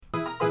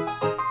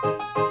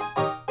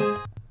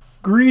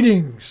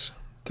Greetings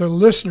to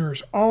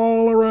listeners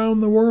all around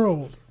the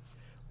world.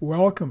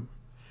 Welcome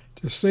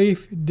to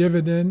Safe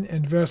Dividend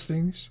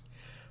Investing's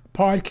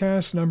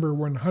podcast number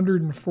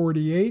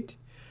 148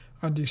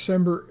 on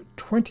December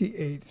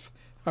 28th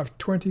of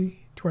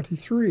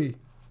 2023.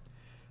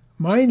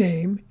 My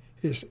name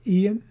is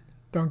Ian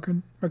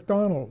Duncan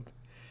McDonald.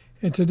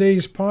 In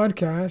today's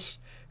podcast,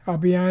 I'll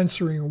be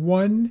answering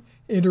one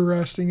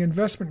interesting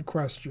investment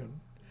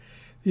question.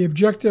 The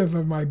objective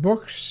of my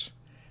books,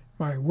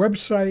 my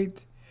website,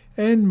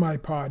 and my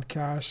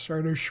podcasts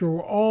are to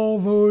show all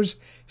those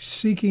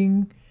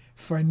seeking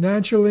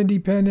financial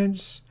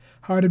independence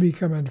how to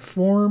become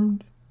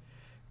informed,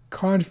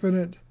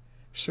 confident,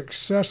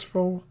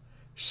 successful,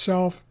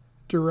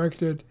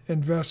 self-directed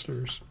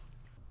investors.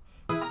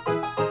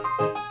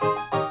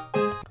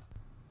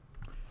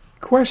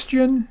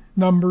 Question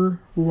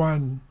number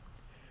 1.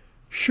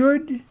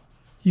 Should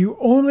you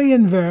only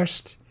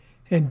invest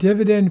in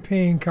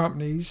dividend-paying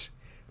companies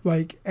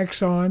like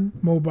Exxon,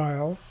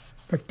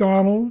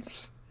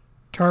 McDonald'S,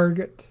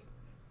 Target,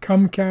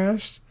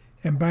 Comcast,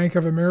 and Bank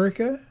of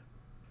America?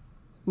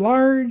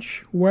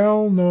 Large,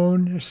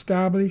 well-known,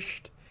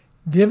 established,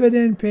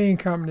 dividend-paying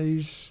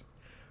companies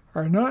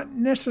are not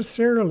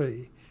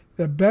necessarily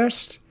the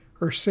best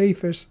or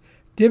safest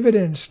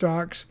dividend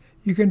stocks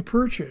you can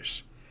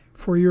purchase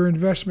for your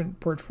investment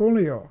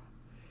portfolio.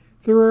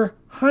 There are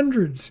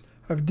hundreds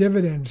of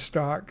dividend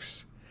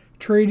stocks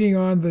trading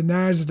on the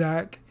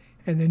NASDAQ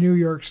and the New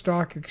York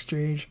Stock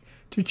Exchange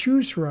to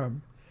choose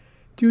from.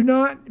 Do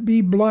not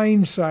be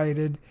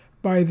blindsided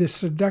by the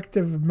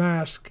seductive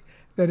mask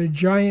that a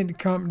giant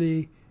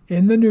company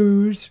in the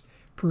news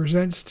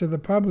presents to the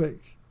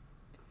public.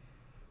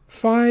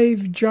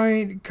 5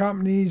 giant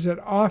companies that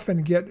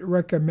often get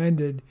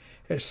recommended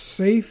as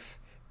safe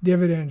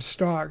dividend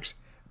stocks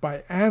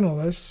by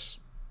analysts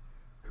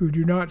who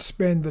do not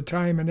spend the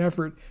time and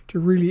effort to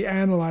really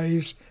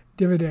analyze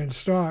dividend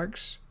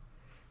stocks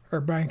are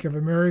Bank of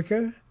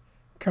America,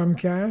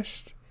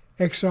 Comcast,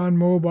 Exxon,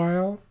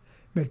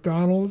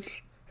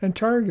 McDonald's, and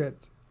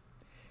Target.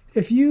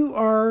 If you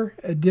are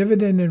a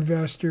dividend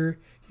investor,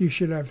 you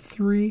should have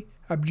 3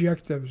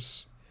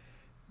 objectives.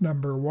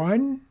 Number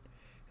 1,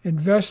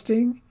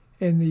 investing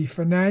in the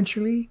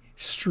financially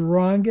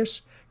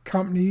strongest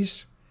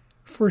companies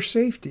for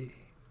safety.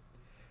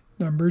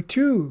 Number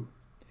 2,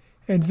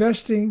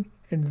 investing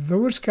in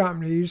those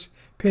companies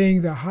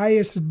paying the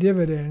highest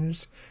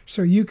dividends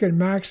so you can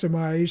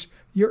maximize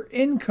your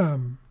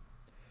income.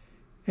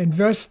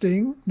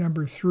 Investing,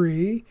 number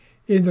 3,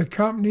 in the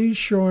companies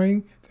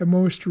showing the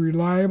most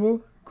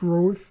reliable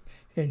growth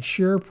in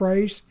share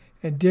price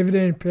and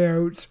dividend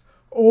payouts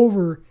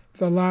over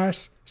the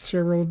last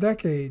several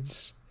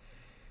decades.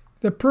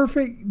 The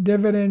perfect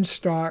dividend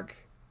stock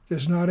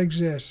does not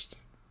exist.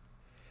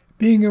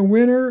 Being a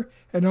winner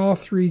in all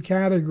 3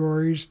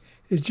 categories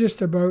is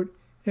just about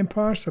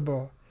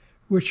impossible,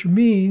 which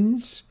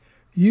means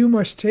you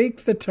must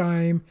take the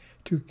time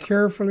to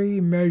carefully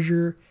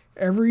measure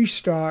every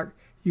stock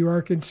you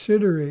are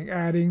considering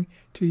adding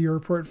to your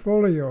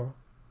portfolio.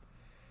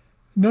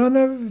 None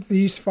of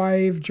these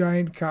 5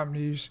 giant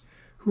companies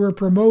who are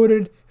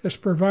promoted as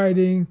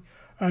providing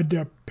a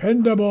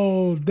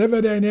dependable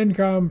dividend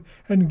income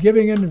and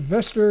giving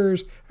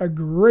investors a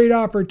great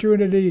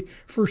opportunity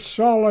for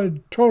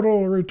solid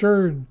total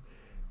return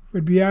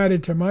would be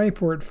added to my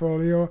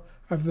portfolio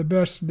of the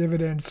best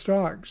dividend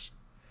stocks.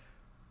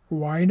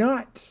 Why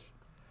not?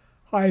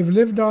 I've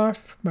lived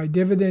off my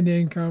dividend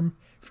income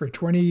for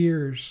 20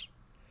 years.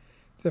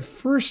 The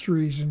first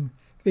reason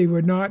they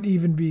would not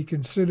even be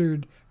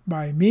considered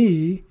by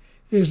me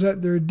is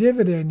that their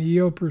dividend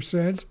yield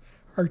percents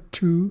are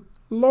too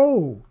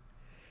low.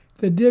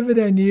 The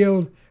dividend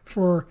yield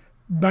for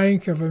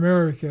Bank of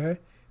America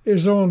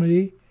is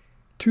only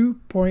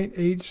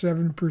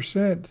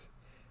 2.87%.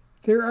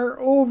 There are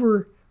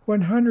over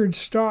 100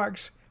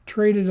 stocks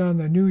traded on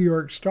the New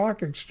York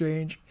Stock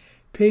Exchange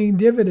paying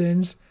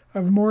dividends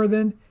of more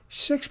than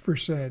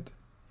 6%.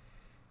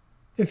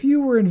 If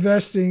you were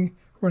investing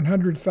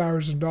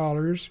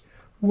 $100,000,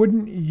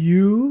 wouldn't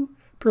you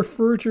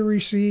prefer to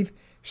receive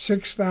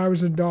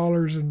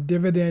 $6,000 in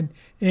dividend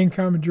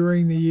income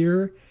during the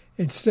year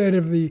instead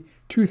of the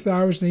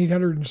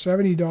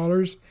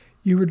 $2,870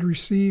 you would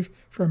receive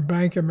from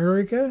Bank of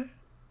America?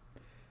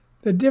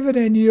 The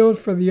dividend yield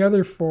for the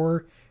other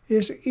 4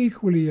 is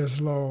equally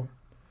as low.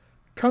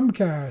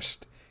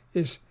 Comcast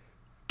is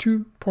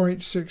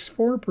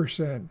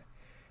 2.64%.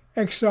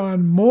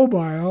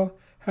 Exxon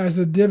has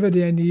a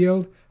dividend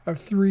yield of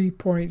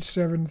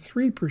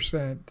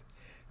 3.73%.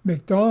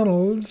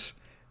 McDonald's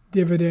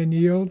dividend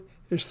yield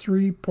is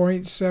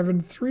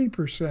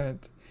 3.73%.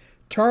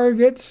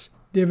 Target's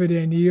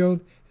dividend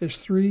yield is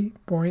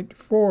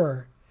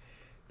 3.4%.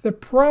 The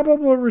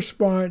probable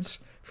response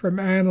from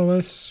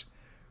analysts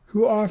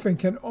who often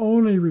can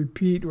only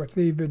repeat what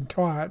they've been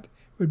taught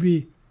would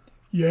be,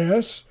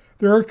 yes,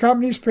 there are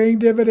companies paying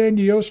dividend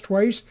yields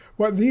twice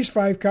what these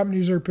 5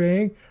 companies are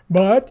paying,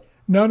 but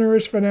none are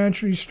as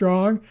financially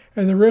strong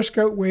and the risk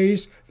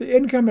outweighs the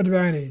income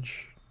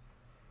advantage.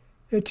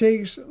 It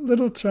takes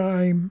little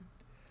time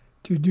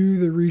to do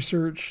the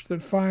research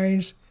that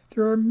finds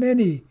there are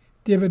many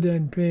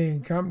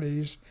dividend-paying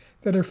companies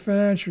that are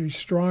financially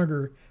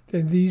stronger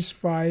than these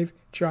 5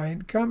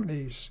 giant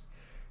companies.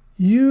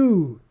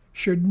 You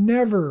should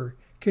never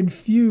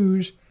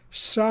confuse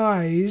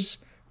size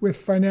with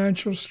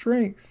financial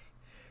strength.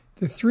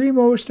 The 3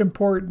 most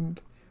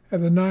important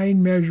of the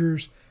 9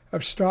 measures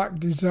of stock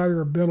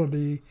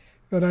desirability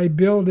that I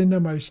build into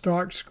my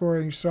stock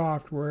scoring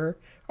software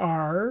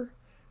are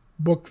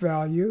book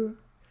value,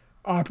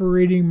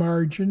 operating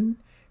margin,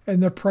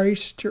 and the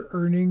price to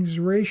earnings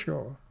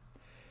ratio.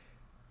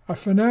 A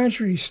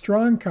financially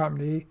strong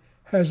company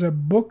has a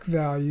book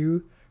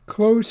value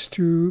close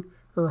to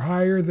or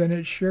higher than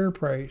its share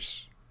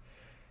price.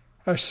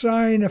 A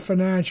sign of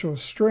financial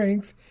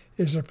strength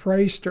is a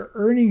price to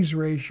earnings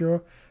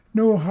ratio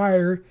no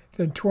higher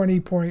than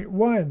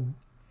 20.1.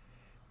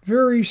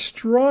 Very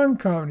strong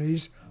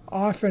companies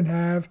often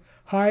have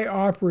high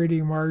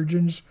operating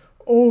margins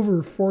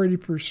over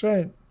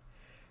 40%.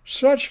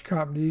 Such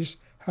companies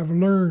have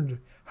learned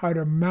how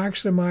to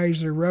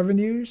maximize their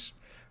revenues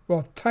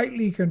while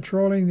tightly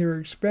controlling their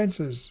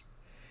expenses.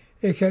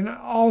 It can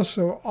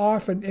also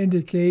often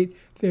indicate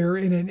they are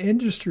in an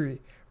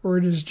industry where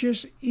it is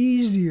just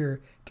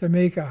easier to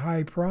make a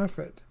high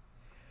profit.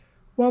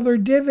 While their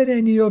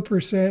dividend yield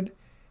percent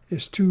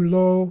is too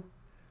low,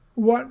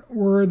 what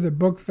were the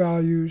book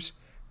values,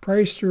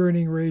 price to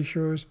earning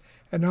ratios,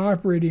 and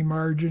operating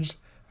margins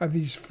of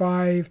these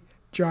 5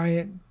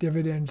 giant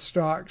dividend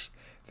stocks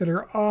that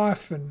are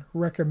often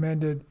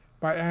recommended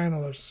by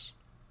analysts?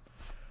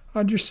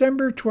 On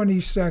December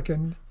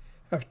 22nd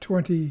of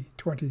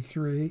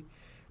 2023,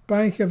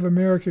 Bank of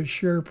America's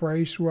share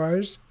price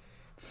was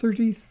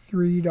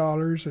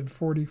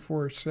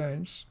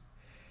 $33.44,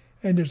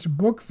 and its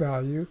book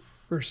value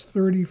was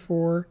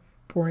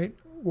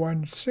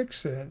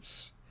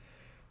 $34.16.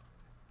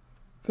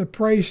 The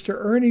price to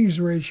earnings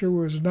ratio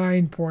was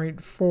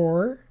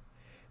 9.4.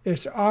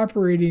 Its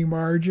operating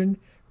margin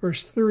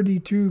was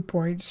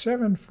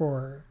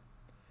 32.74.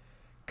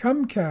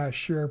 Comcast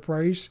share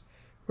price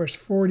was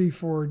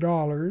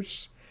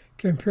 $44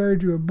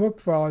 compared to a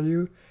book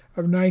value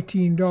of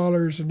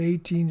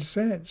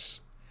 $19.18.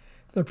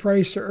 The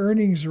price to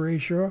earnings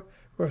ratio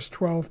was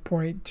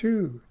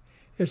 12.2.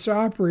 Its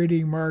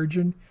operating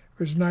margin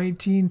was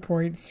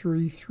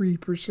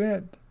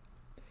 19.33%.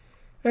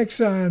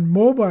 Exxon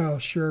Mobil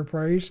share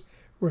price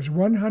was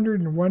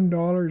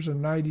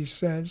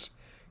 $101.90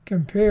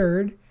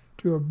 compared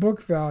to a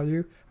book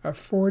value of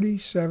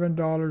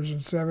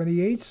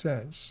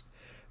 $47.78.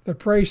 The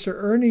price to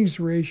earnings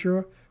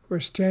ratio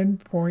was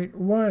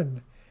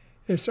 10.1.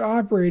 Its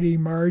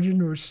operating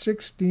margin was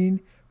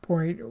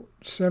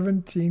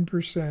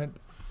 16.17%.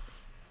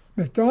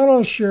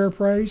 McDonald's share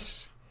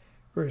price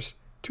was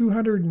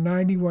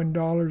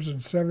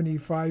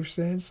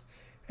 $291.75,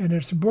 and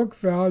its book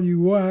value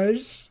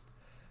was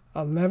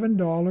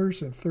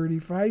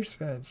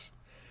 $11.35.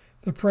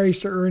 The price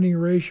to earning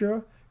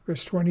ratio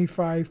was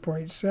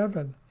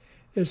 25.7.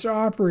 Its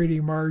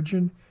operating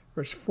margin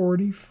was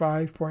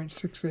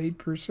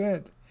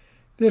 45.68%.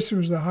 This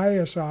was the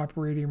highest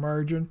operating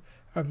margin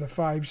of the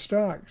 5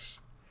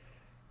 stocks.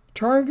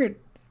 Target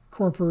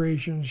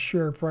Corporation's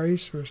share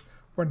price was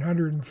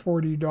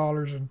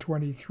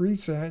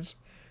 $140.23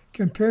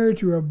 compared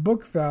to a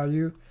book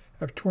value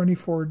of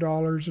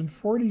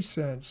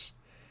 $24.40.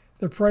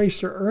 The price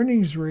to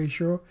earnings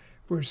ratio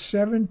was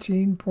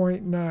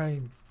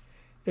 17.9.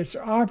 Its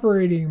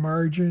operating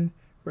margin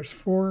was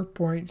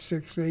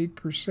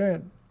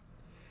 4.68%.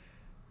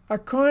 A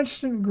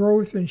constant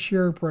growth in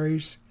share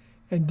price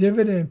and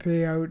dividend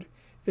payout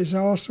is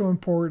also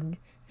important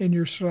in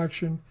your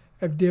selection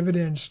of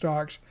dividend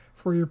stocks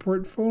for your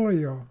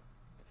portfolio.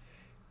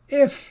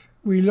 If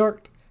we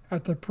looked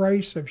at the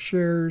price of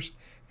shares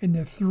in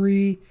the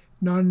 3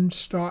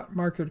 non-stock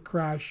market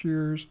crash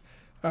years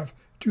of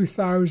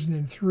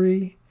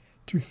 2003,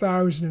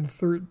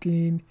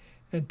 2013,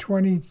 and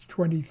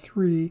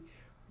 2023,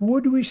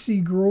 would we see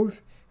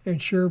growth in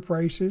share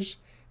prices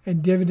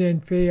and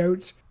dividend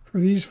payouts for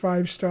these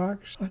 5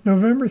 stocks? On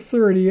November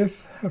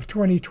 30th of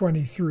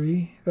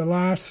 2023, the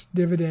last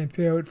dividend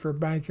payout for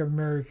Bank of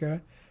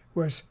America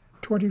was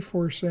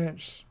 24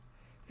 cents.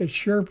 Its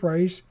share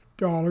price,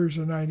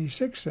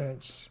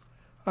 $0.96.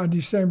 On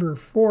December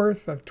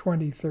 4th of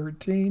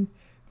 2013,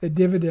 the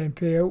dividend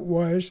payout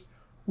was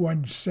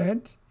 1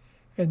 cent,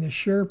 and the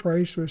share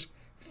price was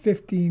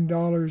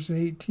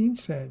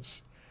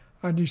 $15.18.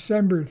 On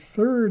December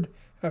 3rd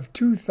of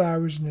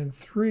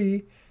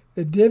 2003,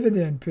 the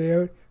dividend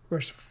payout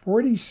was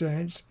 40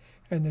 cents,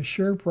 and the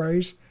share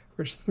price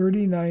was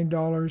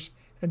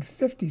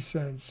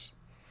 $39.50.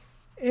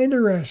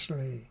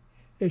 Interestingly,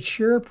 its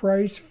share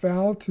price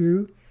fell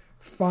to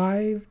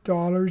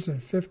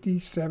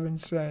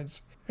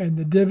 $5.57, and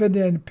the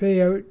dividend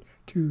payout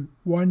to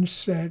 1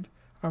 cent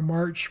on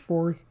March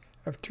 4th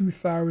of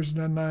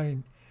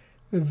 2009.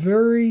 The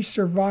very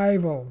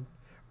survival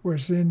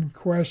was in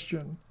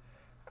question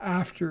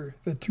after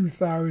the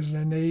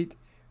 2008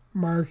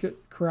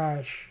 market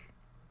crash.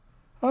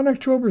 On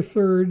October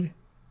 3rd,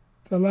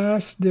 the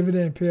last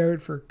dividend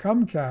payout for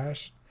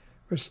Comcast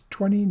was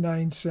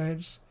 29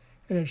 cents,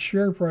 and its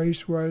share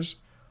price was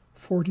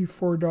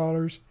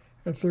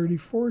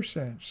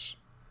 $44.34.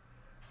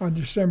 On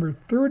December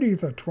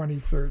 30th of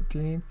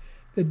 2013,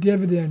 the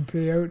dividend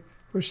payout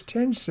was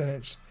 10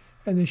 cents,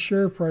 and the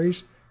share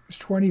price was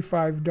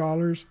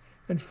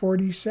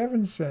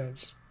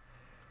 $25.47.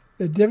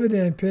 The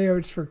dividend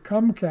payouts for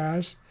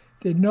Comcast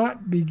did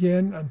not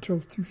begin until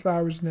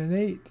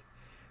 2008.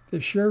 The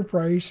share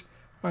price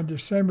on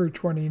December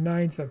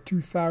 29th of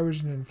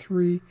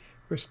 2003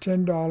 was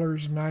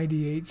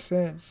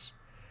 $10.98.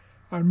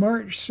 On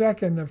March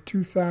 2nd of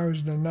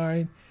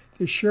 2009,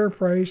 the share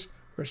price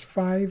was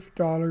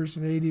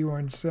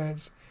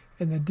 $5.81,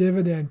 and the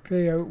dividend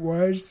payout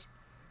was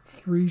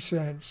 3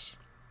 cents.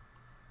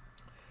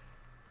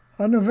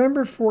 On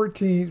November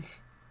 14th,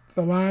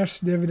 the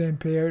last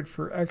dividend payout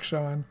for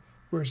Exxon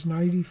was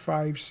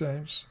 95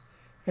 cents,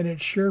 and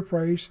its share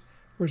price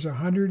was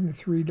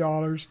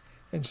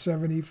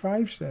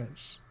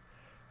 $103.75.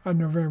 On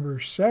November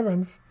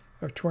 7th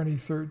of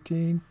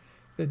 2013,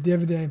 the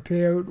dividend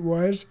payout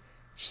was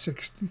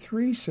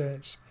 63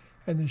 cents,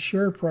 and the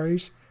share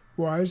price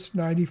was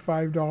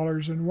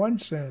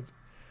 $95.01.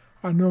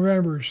 On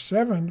November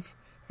 7th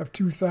of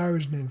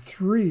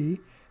 2003,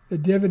 the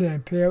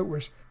dividend payout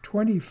was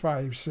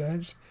 25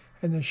 cents,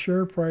 and the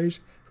share price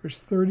was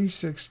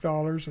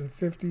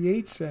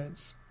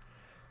 $36.58.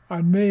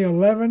 On May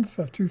 11th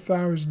of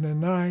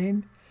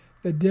 2009,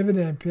 the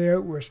dividend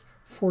payout was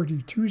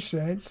 42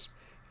 cents,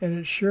 and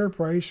its share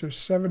price was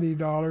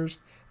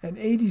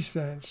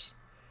 $70.80.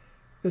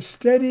 The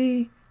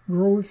steady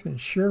growth in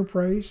share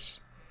price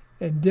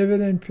and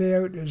dividend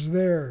payout is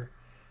there.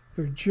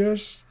 There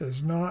just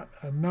is not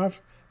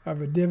enough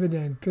of a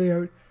dividend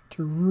payout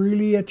to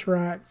really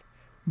attract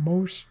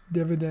most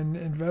dividend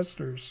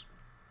investors.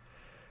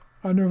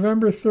 On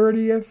November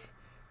 30th,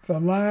 the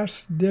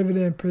last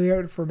dividend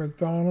payout for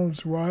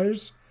McDonald'S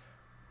was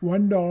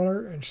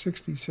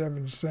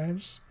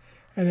 $1.67,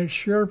 and its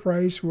share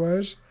price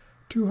was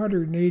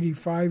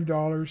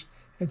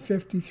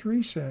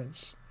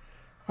 $285.53.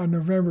 On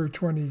November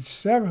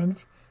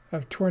 27th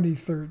of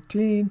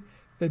 2013,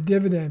 the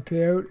dividend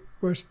payout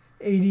was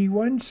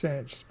 81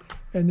 cents,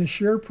 and the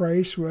share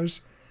price was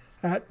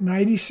at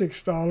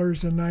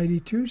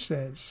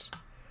 $96.92.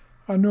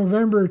 On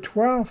November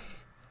 12th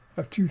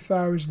of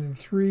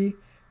 2003,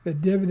 the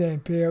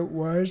dividend payout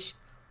was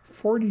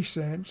 40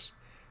 cents,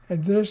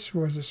 and this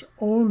was its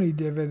only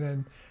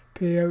dividend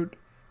payout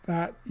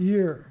that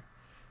year.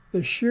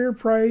 The share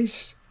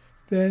price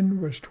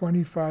then was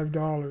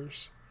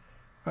 $25.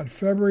 On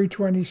February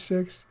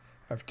 26th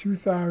of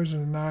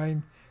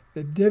 2009,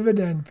 the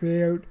dividend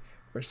payout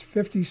was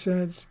 50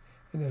 cents,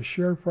 and the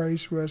share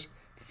price was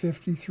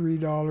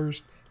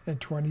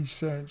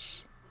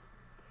 $53.20.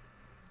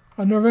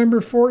 On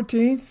November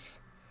 14th,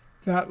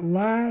 that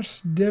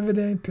last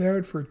dividend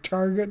payout for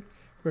Target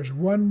was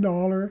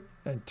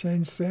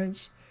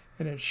 $1.10,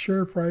 and its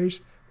share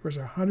price was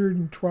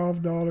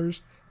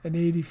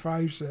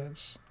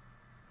 $112.85.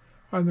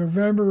 On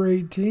November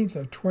 18th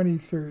of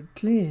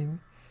 2013,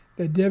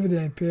 the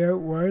dividend payout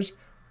was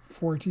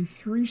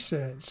 43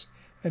 cents,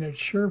 and its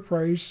share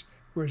price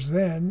was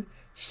then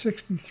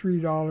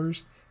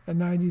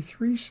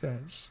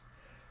 $63.93.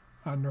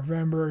 On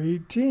November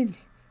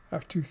 18th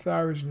of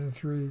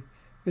 2003,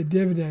 the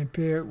dividend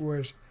payout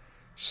was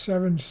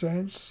 7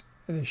 cents,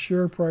 and the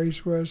share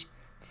price was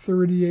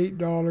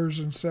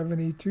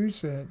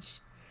 $38.72.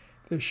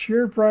 The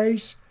share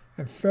price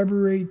on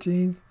February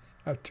 18th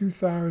of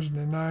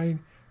 2009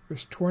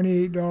 was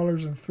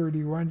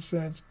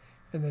 $28.31,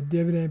 and the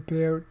dividend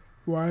payout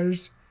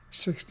was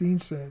 16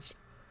 cents.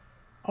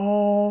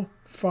 All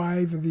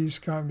 5 of these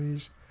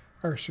companies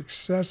are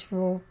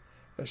successful,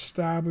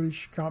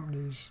 established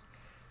companies.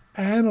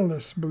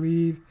 Analysts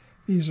believe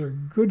these are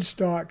good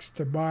stocks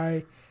to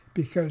buy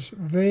because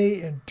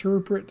they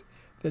interpret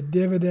the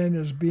dividend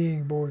as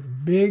being both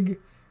big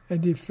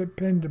and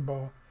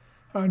dependable.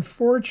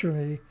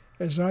 Unfortunately,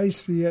 as I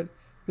see it,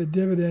 the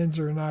dividends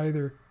are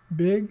neither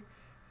big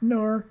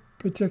nor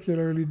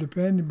particularly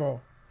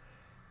dependable.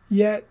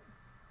 Yet,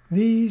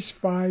 these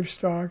 5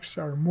 stocks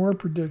are more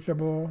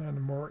predictable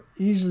and more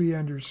easily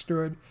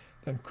understood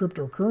than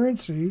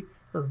cryptocurrency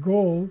or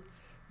gold,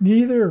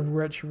 neither of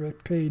which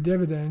pay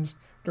dividends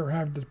nor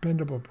have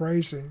dependable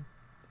pricing.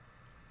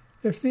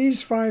 If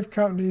these 5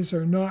 companies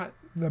are not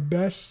the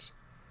best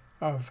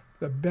of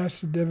the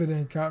best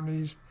dividend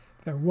companies,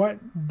 then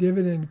what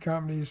dividend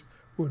companies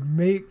would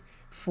make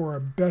for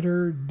a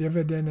better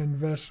dividend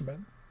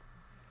investment?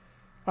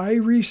 I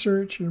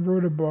researched and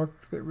wrote a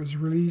book that was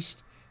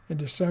released in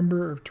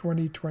December of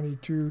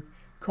 2022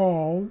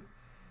 called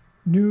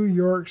New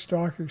York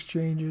Stock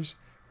Exchange's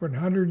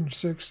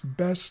 106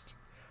 Best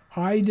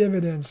High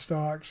Dividend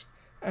Stocks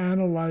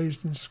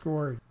Analyzed and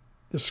Scored.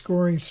 The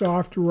scoring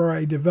software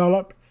I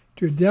developed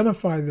to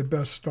identify the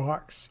best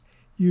stocks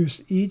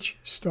used each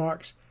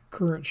stock's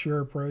current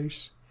share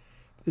price,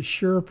 the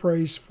share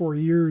price for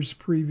years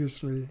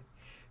previously,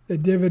 the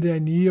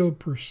dividend yield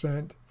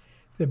percent,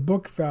 the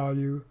book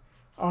value,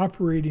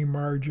 operating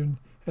margin,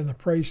 and the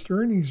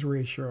price-to-earnings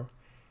ratio.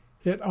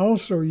 It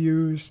also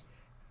used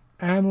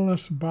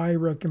analyst buy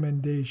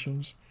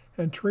recommendations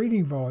and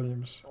trading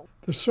volumes.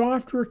 The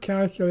software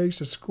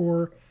calculates a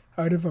score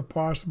out of a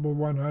possible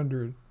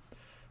 100.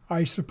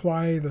 I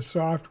supply the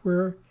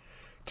software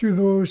to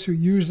those who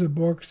use the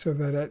book so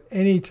that at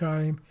any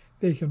time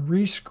they can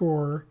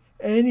rescore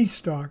any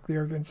stock they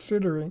are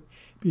considering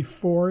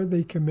before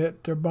they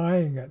commit to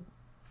buying it.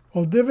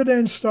 While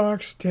dividend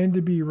stocks tend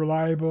to be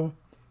reliable,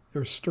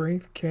 their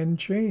strength can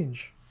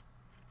change.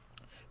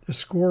 The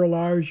score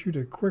allows you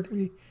to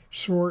quickly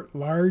sort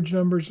large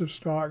numbers of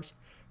stocks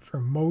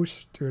from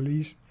most to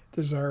least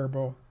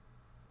desirable.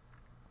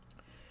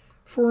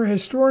 For a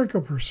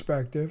historical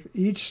perspective,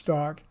 each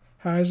stock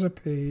has a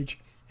page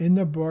in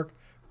the book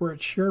where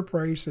its share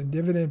price and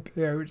dividend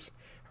payouts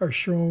are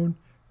shown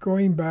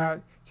going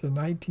back to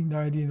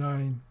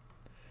 1999.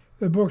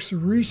 The book's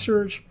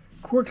research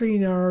quickly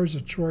narrows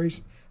a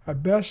choice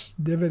of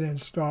best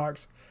dividend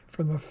stocks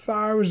from the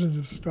thousands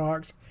of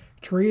stocks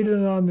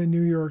traded on the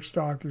New York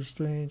Stock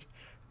Exchange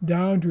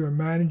down to a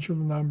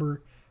manageable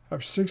number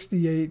of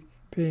 68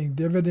 paying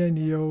dividend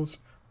yields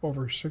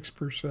over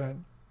 6%.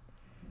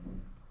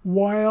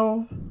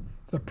 While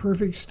the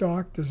perfect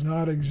stock does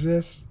not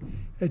exist,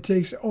 it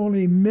takes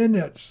only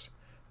minutes,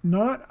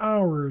 not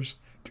hours,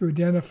 to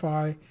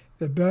identify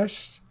the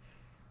best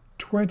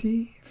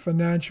 20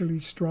 financially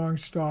strong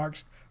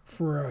stocks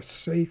for a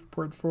safe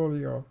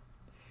portfolio.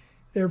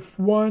 If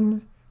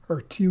one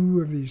or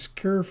two of these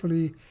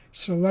carefully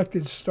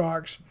selected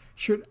stocks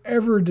should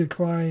ever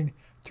decline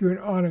to an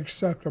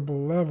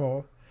unacceptable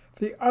level,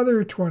 the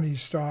other 20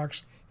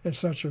 stocks in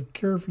such a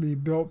carefully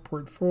built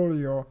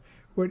portfolio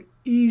would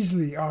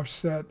easily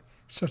offset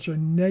such a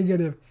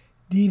negative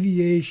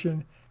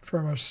deviation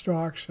from a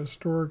stock's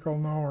historical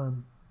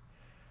norm.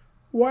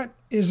 What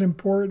is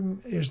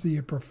important is the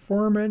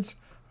performance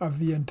of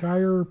the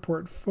entire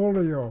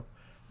portfolio,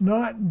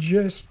 not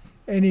just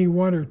any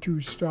one or two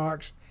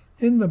stocks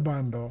in the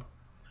bundle.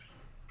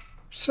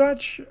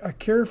 Such a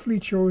carefully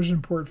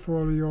chosen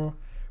portfolio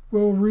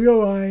will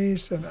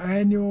realize an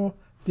annual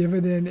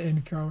dividend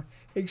income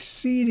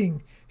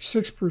exceeding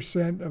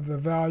 6% of the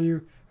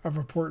value of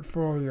a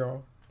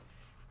portfolio.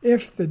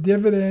 If the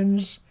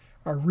dividends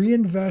are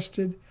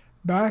reinvested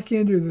back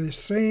into the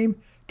same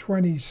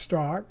 20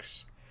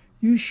 stocks,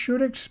 you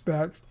should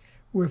expect,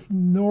 with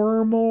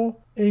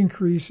normal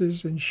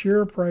increases in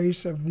share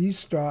price of these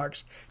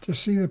stocks, to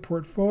see the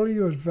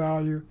portfolio's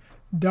value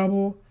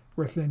double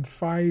within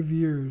 5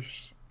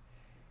 years.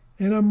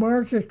 In a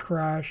market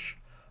crash,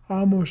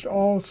 almost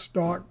all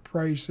stock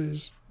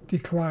prices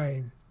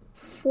decline.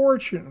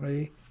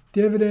 Fortunately,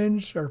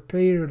 dividends are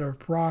paid out of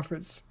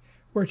profits,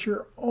 which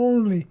are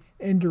only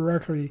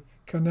indirectly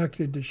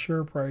connected to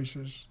share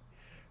prices.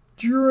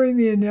 During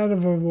the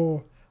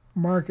inevitable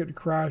market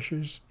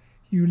crashes,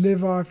 you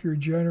live off your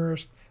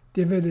generous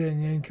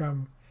dividend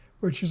income,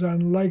 which is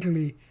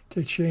unlikely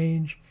to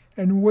change,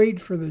 and wait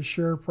for the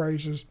share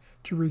prices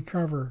to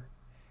recover,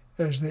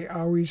 as they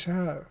always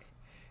have.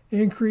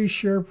 Increased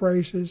share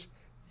prices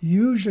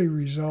usually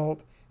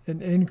result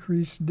in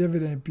increased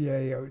dividend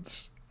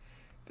payouts.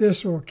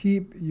 This will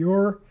keep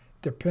your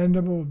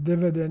dependable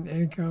dividend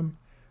income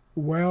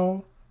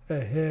well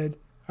ahead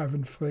of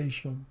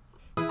inflation.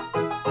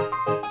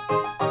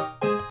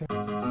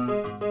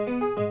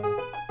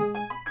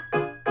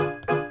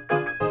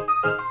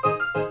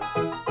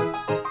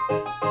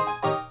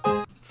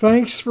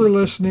 Thanks for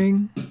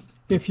listening.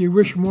 If you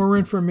wish more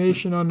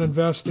information on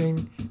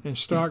investing and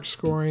stock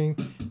scoring,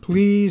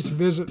 please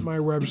visit my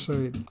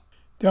website,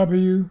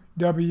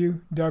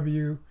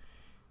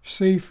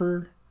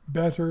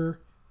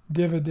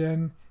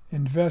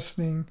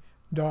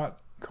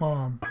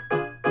 www.saferbetterdividendinvesting.com.